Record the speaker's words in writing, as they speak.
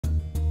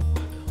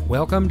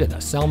Welcome to the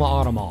Selma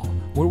Auto Mall,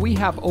 where we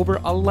have over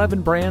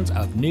 11 brands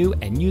of new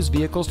and used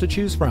vehicles to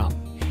choose from.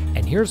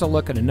 And here's a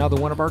look at another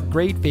one of our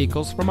great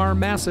vehicles from our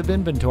massive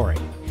inventory,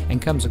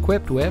 and comes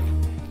equipped with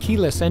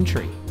keyless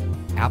entry,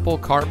 Apple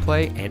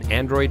CarPlay and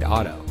Android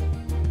Auto,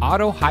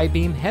 auto high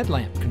beam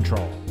headlamp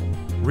control,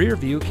 rear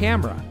view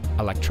camera,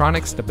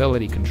 electronic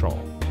stability control,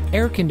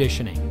 air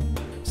conditioning,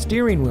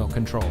 steering wheel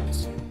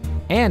controls,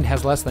 and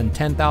has less than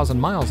 10,000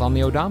 miles on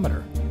the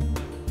odometer.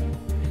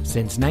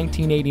 Since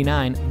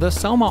 1989, the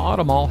Selma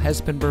Auto Mall has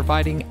been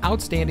providing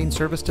outstanding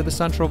service to the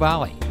Central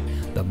Valley.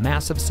 The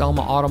massive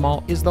Selma Auto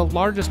Mall is the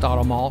largest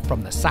auto mall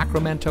from the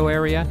Sacramento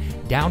area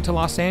down to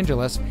Los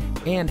Angeles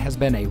and has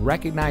been a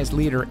recognized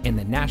leader in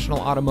the National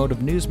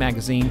Automotive News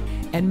magazine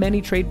and many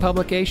trade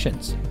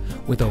publications.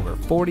 With over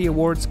 40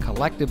 awards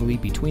collectively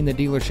between the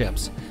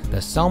dealerships,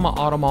 the Selma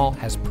Auto Mall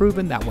has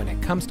proven that when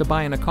it comes to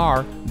buying a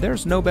car,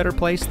 there's no better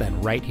place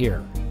than right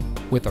here.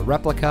 With a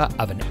replica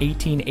of an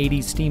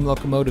 1880s steam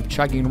locomotive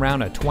chugging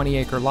around a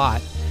 20-acre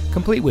lot,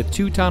 complete with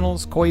 2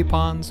 tunnels, koi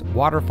ponds,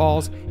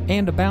 waterfalls,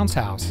 and a bounce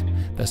house,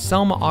 the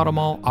Selma Auto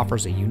Mall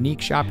offers a unique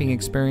shopping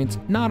experience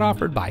not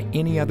offered by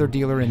any other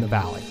dealer in the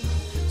valley.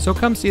 So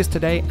come see us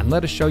today and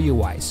let us show you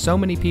why so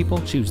many people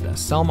choose the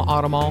Selma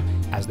Auto Mall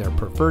as their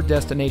preferred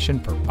destination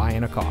for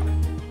buying a car.